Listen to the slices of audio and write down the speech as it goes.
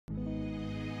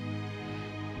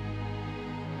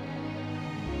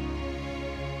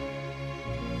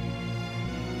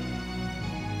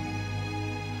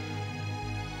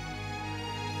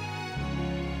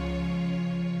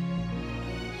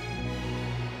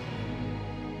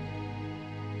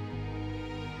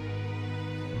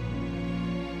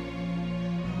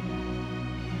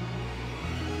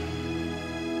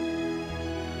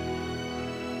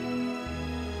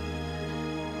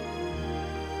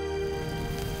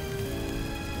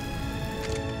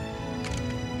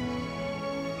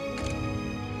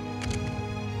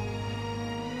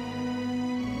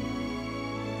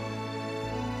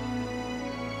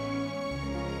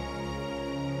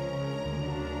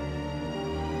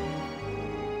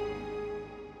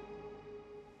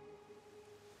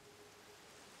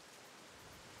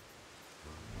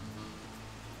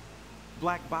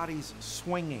black bodies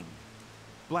swinging,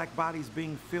 black bodies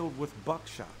being filled with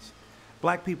buckshots,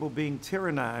 black people being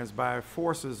tyrannized by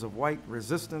forces of white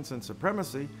resistance and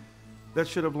supremacy that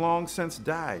should have long since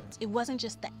died. It wasn't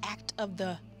just the act of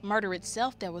the murder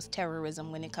itself that was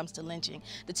terrorism when it comes to lynching.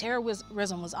 The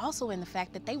terrorism was also in the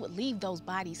fact that they would leave those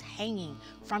bodies hanging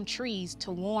from trees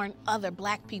to warn other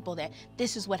black people that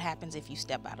this is what happens if you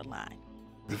step out of line.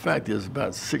 The fact is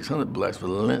about 600 blacks were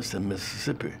lynched in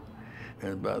Mississippi,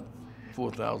 and about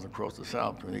 4,000 across the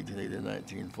South from 1880 to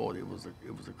 1940. It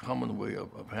was a common way of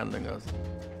handling us.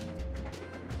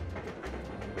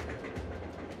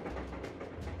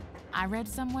 I read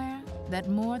somewhere that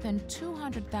more than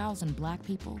 200,000 black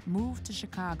people moved to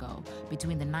Chicago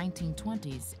between the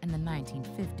 1920s and the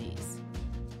 1950s.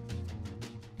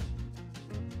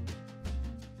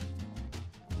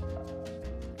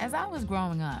 As I was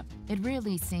growing up, it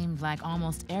really seemed like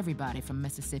almost everybody from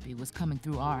Mississippi was coming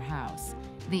through our house,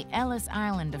 the Ellis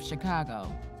Island of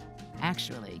Chicago.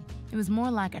 Actually, it was more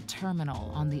like a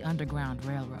terminal on the Underground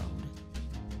Railroad.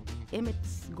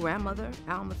 Emmett's grandmother,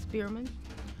 Alma Spearman,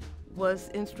 was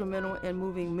instrumental in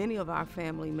moving many of our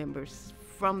family members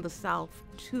from the South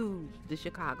to the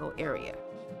Chicago area.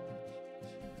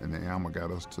 And then Alma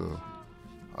got us to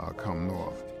come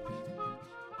north.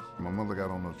 My mother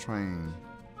got on a train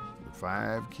with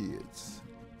 5 kids,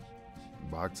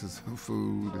 boxes of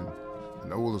food,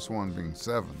 and the oldest one being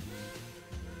 7.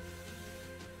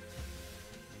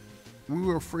 We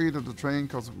were afraid of the train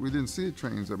because we didn't see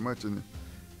trains that much, and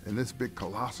this big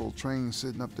colossal train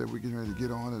sitting up there, we're getting ready to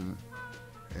get on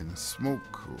it, and the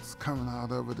smoke was coming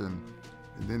out of it, and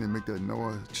then they make that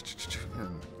noise,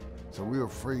 and so we were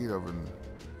afraid of it,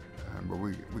 but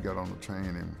we got on the train,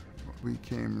 and we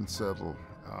came and settled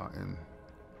in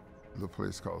the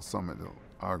place called Summit,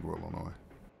 Argo, Illinois.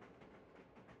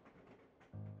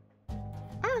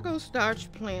 Argo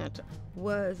Starch Plant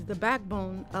was the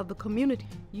backbone of the community.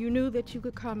 You knew that you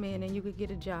could come in and you could get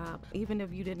a job, even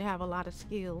if you didn't have a lot of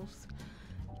skills,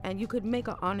 and you could make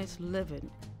an honest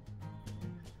living.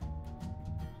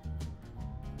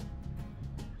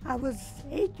 I was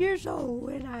 8 years old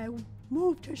when I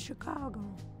moved to Chicago.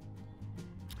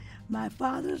 My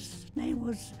father's name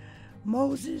was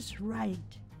Moses Wright,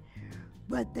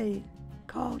 but they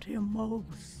called him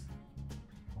Mose.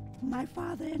 My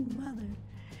father and mother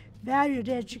valued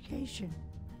education,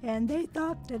 and they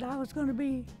thought that I was going to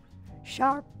be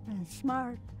sharp and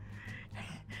smart.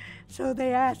 So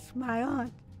they asked my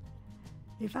aunt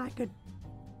if I could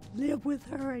live with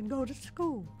her and go to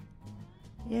school,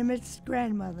 Emmett's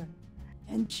grandmother.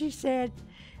 And she said,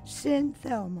 send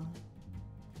Thelma.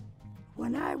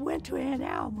 When I went to Aunt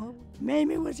Alma,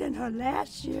 Mamie was in her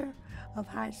last year of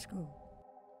high school.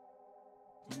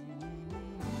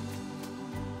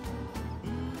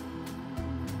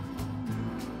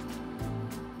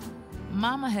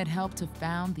 Mama had helped to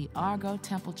found the Argo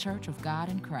Temple Church of God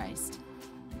in Christ,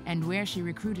 and where she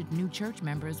recruited new church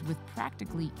members with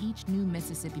practically each new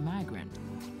Mississippi migrant.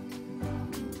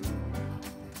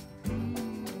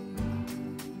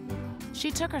 She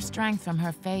took her strength from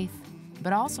her faith,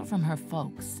 but also from her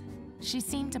folks. She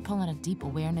seemed to pull in a deep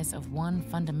awareness of one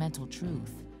fundamental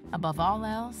truth. Above all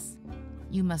else,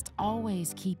 you must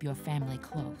always keep your family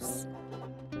close.